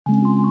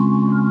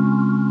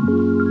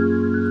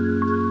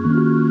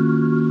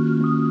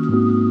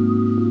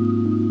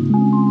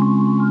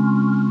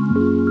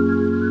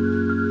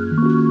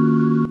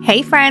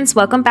Hey friends,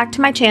 welcome back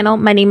to my channel.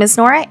 My name is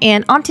Nora,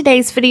 and on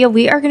today's video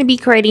we are going to be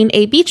creating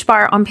a beach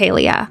bar on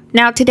Palia.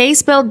 Now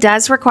today's build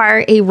does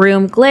require a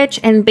room glitch,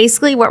 and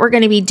basically what we're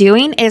going to be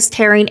doing is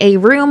tearing a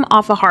room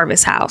off a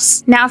harvest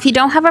house. Now if you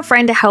don't have a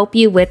friend to help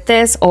you with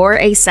this or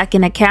a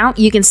second account,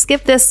 you can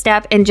skip this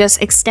step and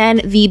just extend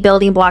the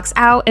building blocks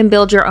out and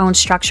build your own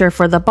structure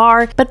for the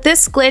bar. But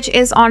this glitch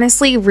is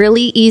honestly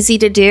really easy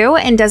to do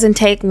and doesn't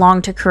take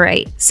long to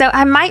create. So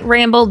I might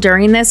ramble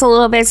during this a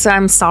little bit, so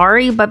I'm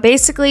sorry, but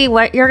basically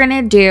what you're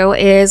gonna do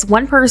is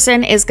one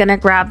person is gonna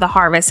grab the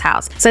harvest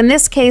house. So in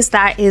this case,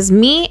 that is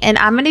me, and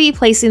I'm gonna be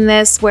placing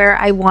this where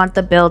I want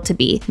the build to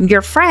be.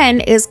 Your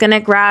friend is gonna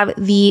grab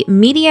the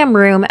medium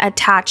room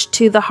attached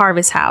to the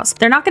harvest house.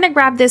 They're not gonna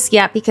grab this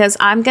yet because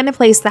I'm gonna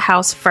place the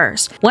house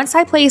first. Once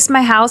I place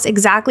my house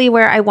exactly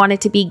where I want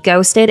it to be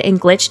ghosted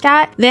and glitched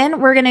at, then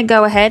we're gonna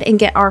go ahead and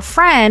get our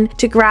friend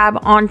to grab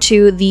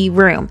onto the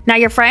room. Now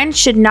your friend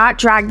should not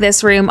drag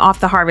this room off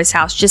the harvest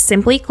house. Just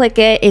simply click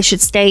it. It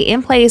should stay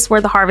in place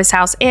where the harvest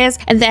house is,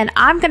 and then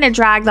I'm going to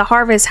drag the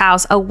harvest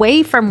house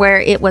away from where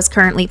it was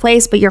currently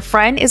placed, but your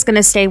friend is going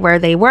to stay where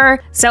they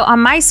were. So on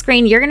my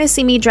screen you're going to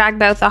see me drag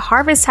both the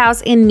harvest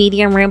house and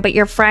medium room, but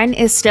your friend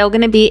is still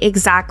going to be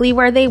exactly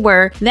where they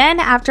were. Then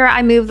after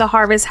I move the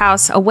harvest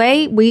house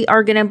away, we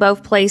are going to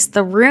both place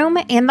the room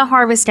and the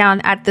harvest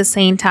down at the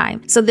same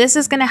time. So this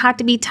is going to have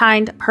to be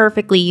timed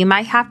perfectly. You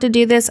might have to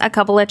do this a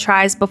couple of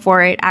tries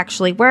before it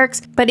actually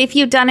works, but if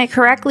you've done it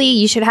correctly,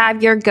 you should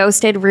have your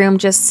ghosted room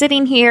just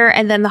sitting here,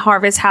 and then the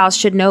harvest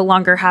house should no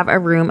longer have a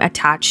room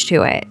attached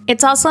to it.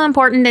 It's also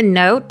important to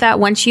note that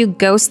once you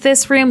ghost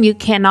this room, you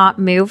cannot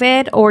move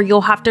it or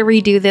you'll have to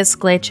redo this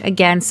glitch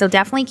again. So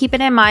definitely keep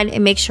it in mind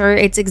and make sure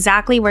it's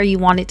exactly where you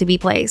want it to be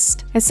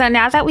placed. And so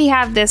now that we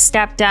have this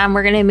step done,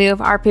 we're going to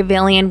move our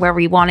pavilion where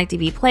we want it to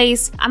be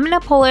placed. I'm going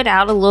to pull it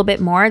out a little bit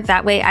more.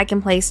 That way I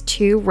can place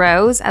 2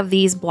 rows of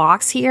these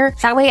blocks here.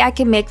 That way I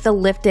can make the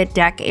lifted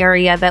deck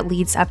area that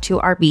leads up to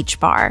our beach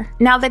bar.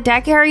 Now the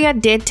deck area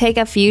did take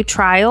a few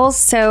trials,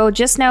 so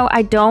just know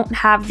I don't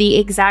have the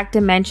exact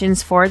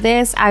dimensions for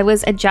this. I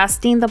was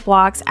adjusting the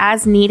blocks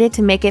as needed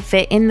to make it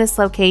fit in this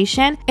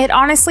location. It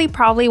honestly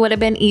probably would have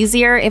been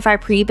easier if I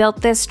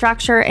pre-built this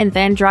structure and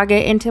then drug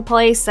it into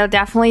place, so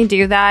definitely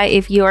do that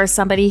if you are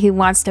somebody who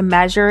wants to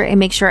measure and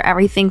make sure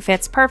everything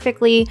fits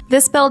perfectly.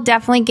 This build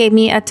definitely gave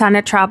me a ton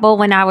of trouble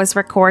when I was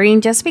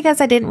recording just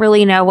because I didn't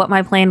really know what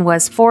my plan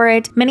was for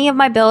it. Many of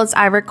my builds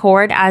I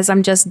record as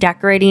I'm just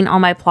decorating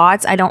on my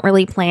plots. I don't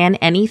really plan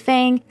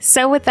anything.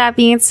 So with that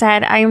being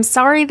said, I am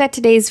sorry that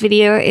today's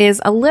video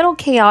is a little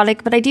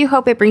chaotic, but I do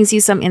hope it brings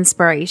you some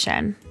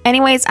inspiration.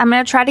 Anyways, I'm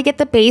going to try to get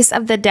the base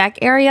of the deck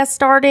area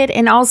started,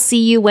 and I'll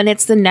see you when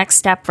it's the next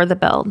step for the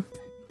build.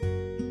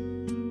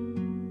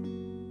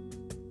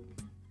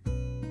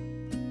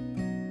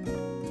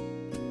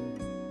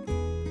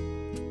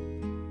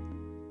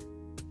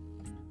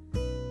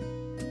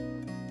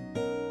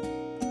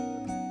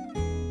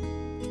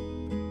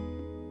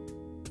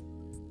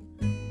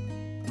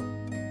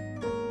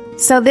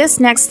 So this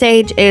next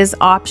stage is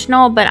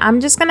optional, but I'm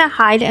just going to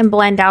hide and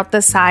blend out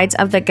the sides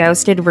of the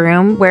ghosted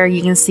room where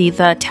you can see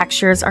the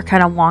textures are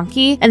kind of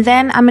wonky. And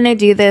then I'm going to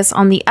do this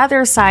on the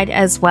other side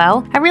as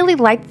well. I really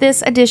liked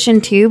this addition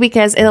too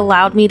because it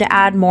allowed me to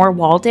add more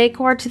wall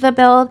decor to the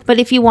build, but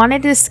if you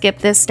wanted to skip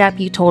this step,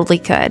 you totally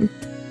could.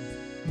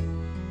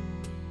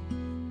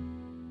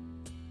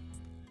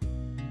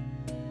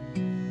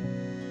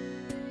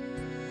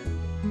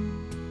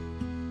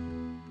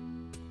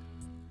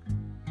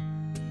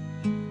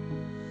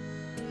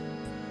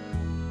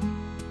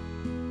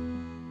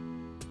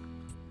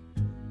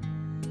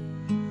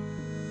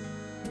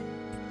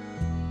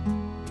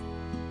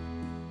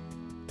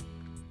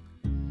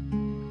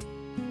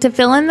 To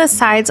fill in the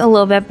sides a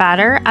little bit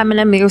better, I'm going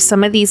to move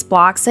some of these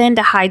blocks in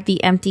to hide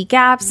the empty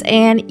gaps,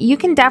 and you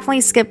can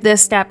definitely skip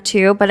this step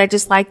too, but I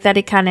just like that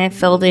it kind of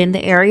filled in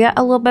the area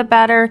a little bit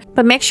better.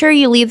 But make sure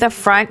you leave the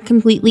front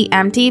completely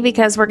empty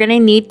because we're going to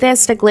need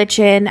this to glitch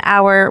in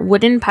our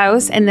wooden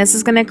posts, and this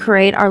is going to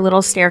create our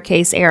little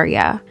staircase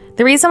area.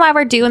 The reason why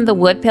we're doing the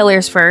wood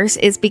pillars first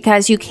is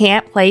because you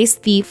can't place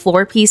the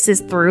floor pieces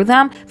through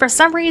them. For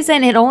some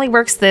reason, it only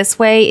works this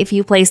way if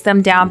you place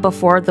them down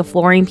before the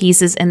flooring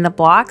pieces in the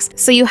blocks.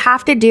 So you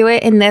have to do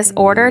it in this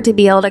order to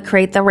be able to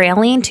create the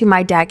railing to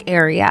my deck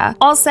area.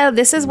 Also,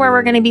 this is where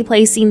we're going to be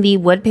placing the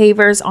wood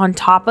pavers on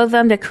top of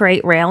them to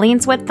create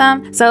railings with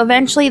them. So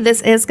eventually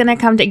this is going to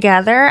come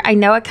together. I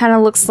know it kind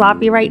of looks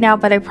sloppy right now,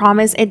 but I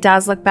promise it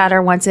does look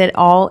better once it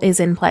all is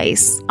in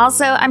place.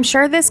 Also, I'm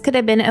sure this could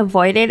have been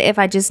avoided if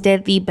I just did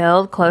the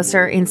build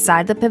closer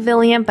inside the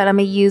pavilion, but I'm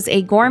going to use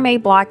a gourmet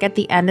block at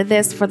the end of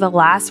this for the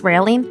last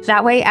railing.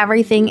 That way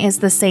everything is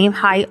the same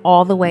height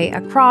all the way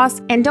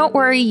across. And don't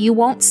worry, you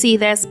won't see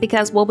this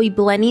because we'll be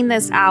blending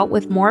this out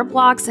with more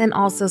blocks and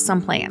also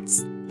some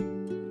plants.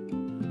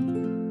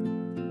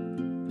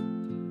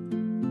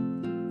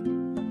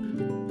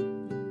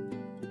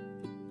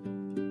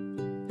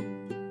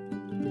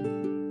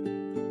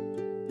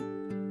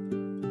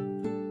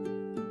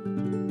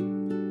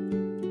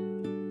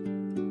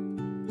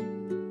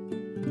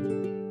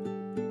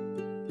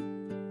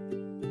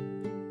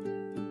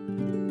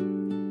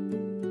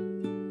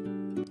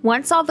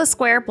 Once all the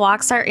square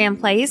blocks are in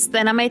place,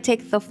 then I'm going to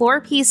take the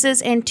floor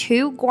pieces and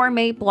 2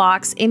 gourmet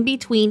blocks in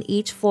between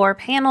each floor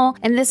panel,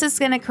 and this is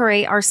going to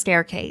create our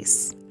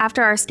staircase.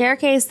 After our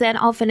staircase, then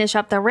I'll finish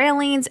up the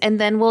railings and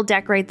then we'll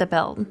decorate the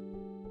build.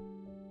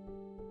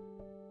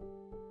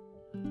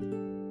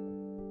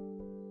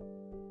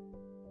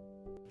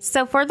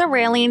 So for the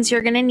railings,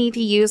 you're going to need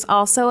to use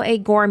also a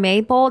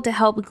gourmet bowl to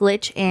help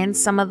glitch in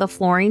some of the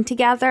flooring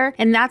together.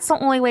 And that's the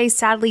only way,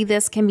 sadly,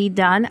 this can be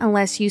done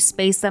unless you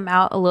space them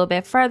out a little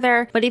bit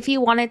further. But if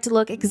you want it to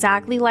look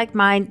exactly like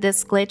mine,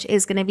 this glitch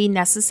is going to be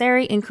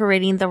necessary in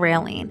creating the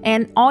railing.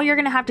 And all you're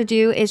going to have to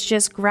do is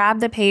just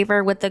grab the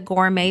paver with the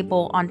gourmet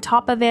bowl on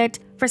top of it.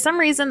 For some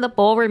reason, the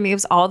bowl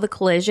removes all the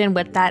collision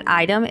with that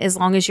item as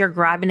long as you're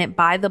grabbing it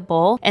by the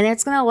bowl, and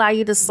it's going to allow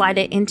you to slide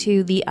it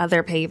into the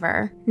other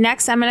paver.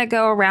 Next, I'm going to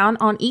go around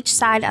on each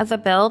side of the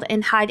build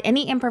and hide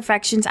any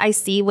imperfections I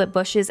see with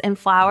bushes and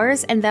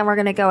flowers, and then we're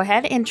going to go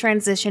ahead and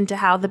transition to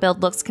how the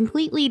build looks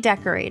completely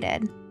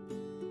decorated.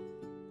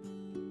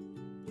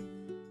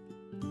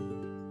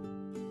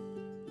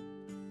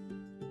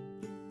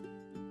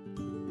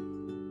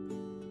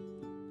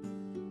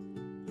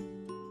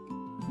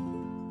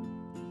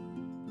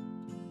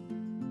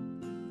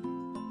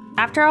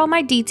 After all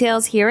my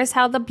details, here is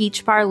how the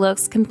beach bar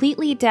looks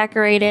completely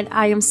decorated.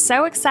 I am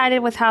so excited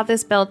with how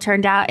this build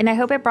turned out, and I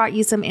hope it brought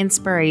you some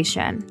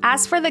inspiration.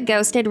 As for the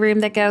ghosted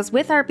room that goes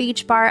with our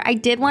beach bar, I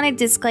did want to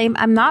disclaim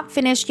I'm not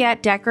finished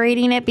yet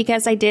decorating it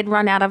because I did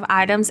run out of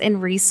items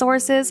and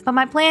resources, but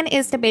my plan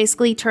is to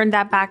basically turn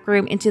that back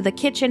room into the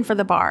kitchen for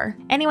the bar.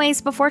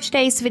 Anyways, before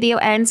today's video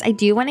ends, I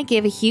do want to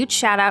give a huge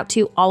shout out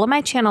to all of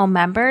my channel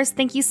members.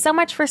 Thank you so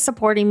much for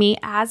supporting me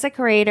as a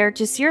creator.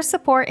 Just your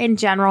support in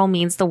general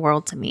means the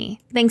world to me.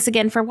 Thanks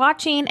again for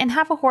watching and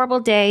have a horrible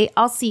day.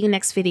 I'll see you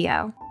next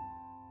video.